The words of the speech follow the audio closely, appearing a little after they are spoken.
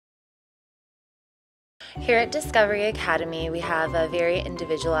Here at Discovery Academy, we have a very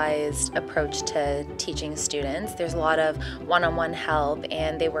individualized approach to teaching students. There's a lot of one-on-one help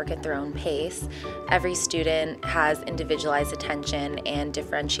and they work at their own pace. Every student has individualized attention and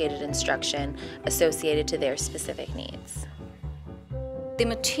differentiated instruction associated to their specific needs. The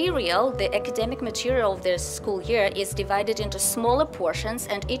material, the academic material of the school year is divided into smaller portions,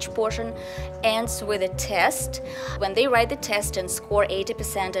 and each portion ends with a test. When they write the test and score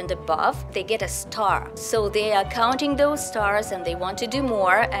 80% and above, they get a star. So they are counting those stars and they want to do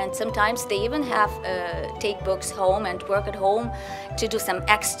more, and sometimes they even have take books home and work at home to do some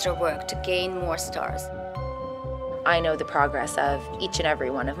extra work to gain more stars. I know the progress of each and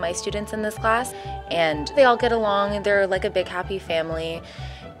every one of my students in this class, and they all get along. They're like a big happy family,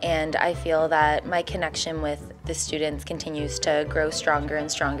 and I feel that my connection with the students continues to grow stronger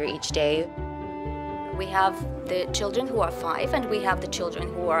and stronger each day. We have the children who are 5 and we have the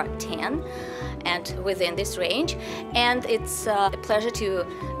children who are 10 and within this range, and it's a pleasure to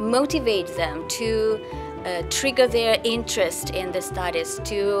motivate them, to trigger their interest in the studies,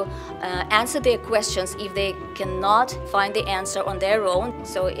 to answer their questions if they cannot find the answer on their own.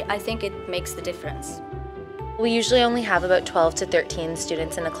 So I think it makes the difference. We usually only have about 12 to 13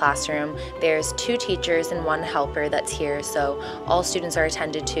 students in a classroom. There's 2 teachers and 1 helper that's here, so all students are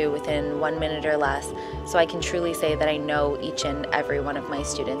attended to within 1 minute or less. So I can truly say that I know each and every one of my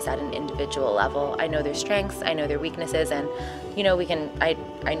students at an individual level. I know their strengths, I know their weaknesses, and you know,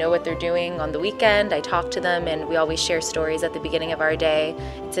 I know what they're doing on the weekend. I talk to them, and we always share stories at the beginning of our day.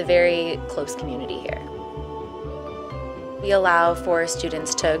 It's a very close community here. We allow for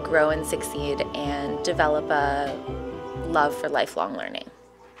students to grow and succeed and develop a love for lifelong learning.